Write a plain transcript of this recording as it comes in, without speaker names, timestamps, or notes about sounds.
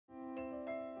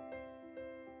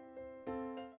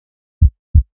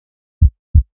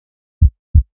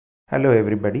Hello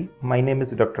everybody, my name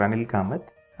is Dr. Anil Kamath.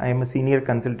 I am a senior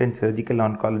consultant surgical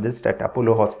oncologist at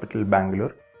Apollo Hospital,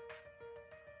 Bangalore.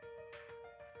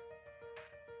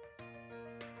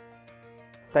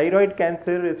 Thyroid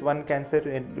cancer is one cancer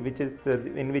in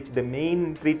which the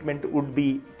main treatment would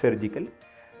be surgical.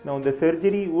 Now the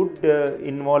surgery would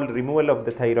involve removal of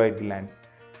the thyroid gland.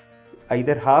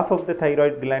 Either half of the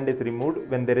thyroid gland is removed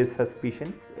when there is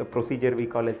suspicion, a procedure we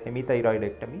call as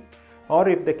hemithyroidectomy, or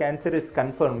if the cancer is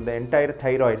confirmed, the entire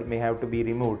thyroid may have to be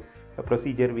removed, a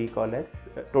procedure we call as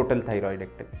total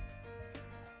thyroidectomy.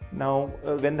 Now,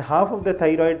 when half of the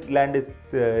thyroid gland is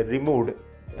removed,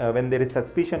 when there is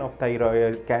suspicion of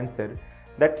thyroid cancer,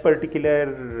 that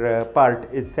particular part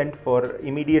is sent for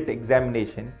immediate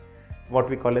examination, what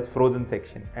we call as frozen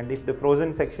section. And if the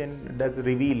frozen section does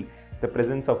reveal the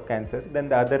presence of cancer, then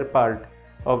the other part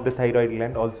of the thyroid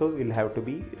gland also will have to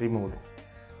be removed.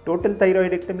 Total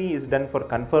thyroidectomy is done for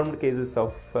confirmed cases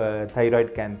of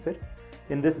thyroid cancer.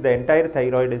 In this, the entire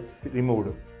thyroid is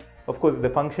removed. Of course, the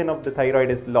function of the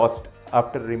thyroid is lost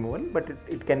after removal, but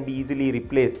it can be easily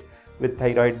replaced with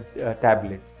thyroid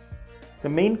tablets. The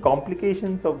main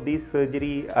complications of this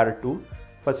surgery are two.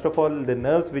 First of all, the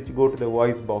nerves which go to the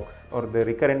voice box or the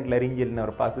recurrent laryngeal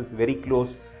nerve passes very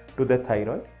close to the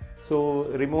thyroid. So,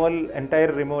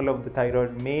 entire removal of the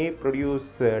thyroid may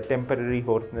produce temporary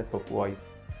hoarseness of voice.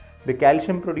 The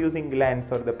calcium producing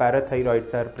glands or the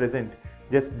parathyroids are present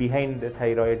just behind the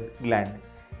thyroid gland,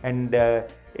 and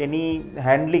any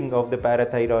handling of the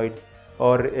parathyroids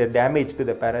or damage to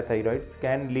the parathyroids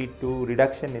can lead to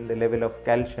reduction in the level of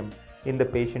calcium in the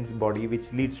patient's body, which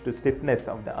leads to stiffness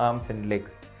of the arms and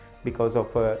legs because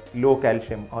of low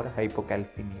calcium or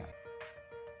hypocalcemia.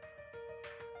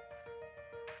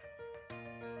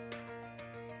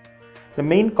 The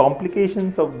main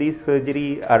complications of this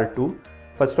surgery are two.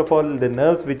 First of all, the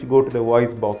nerves which go to the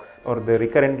voice box or the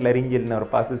recurrent laryngeal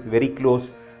nerve passes very close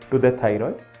to the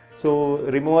thyroid. So,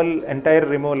 entire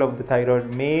removal of the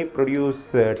thyroid may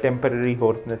produce temporary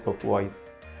hoarseness of voice.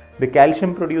 The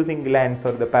calcium producing glands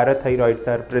or the parathyroids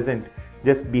are present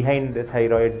just behind the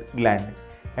thyroid gland,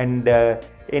 and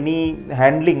any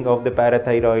handling of the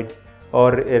parathyroids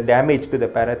or damage to the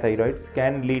parathyroids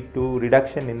can lead to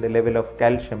reduction in the level of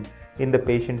calcium in the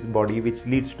patient's body, which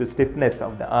leads to stiffness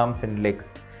of the arms and legs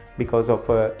because of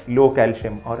low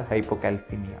calcium or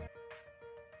hypocalcemia.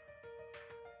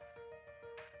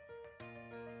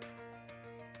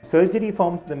 Surgery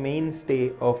forms the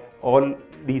mainstay of all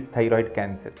these thyroid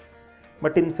cancers,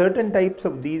 but in certain types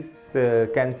of these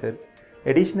cancers,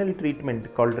 additional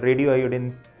treatment called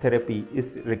radioiodine therapy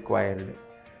is required.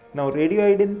 Now,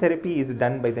 radioiodine therapy is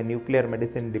done by the nuclear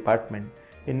medicine department,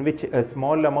 in which a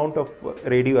small amount of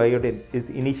radioiodine is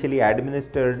initially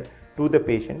administered to the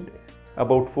patient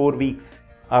about 4 weeks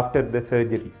after the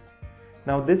surgery.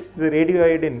 Now, this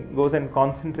radioiodine goes and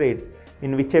concentrates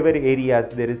in whichever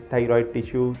areas there is thyroid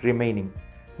tissue remaining.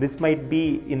 This might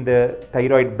be in the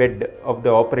thyroid bed of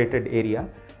the operated area,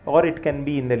 or it can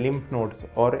be in the lymph nodes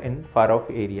or in far off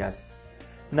areas.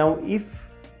 Now, if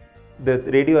the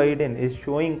radioiodine is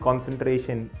showing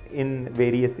concentration in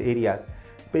various areas,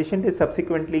 patient is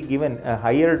subsequently given a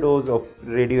higher dose of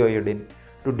radioiodine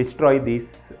to destroy these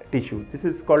tissue. This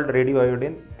is called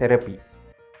radioiodine therapy.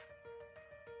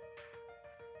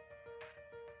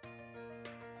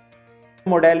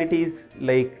 Modalities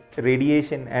like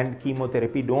radiation and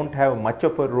chemotherapy don't have much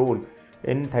of a role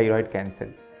in thyroid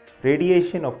cancer.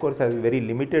 Radiation, of course, has a very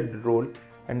limited role,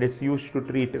 and it's used to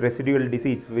treat residual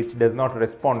disease which does not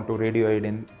respond to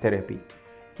radioiodine therapy.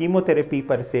 Chemotherapy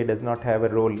per se does not have a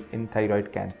role in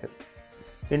thyroid cancer.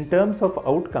 In terms of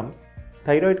outcomes,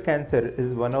 thyroid cancer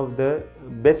is one of the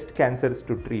best cancers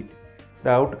to treat. The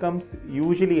outcomes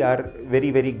usually are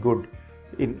very good,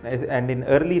 and in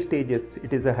early stages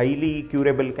it is a highly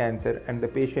curable cancer, and the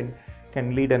patient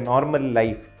can lead a normal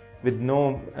life with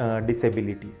no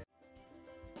disabilities.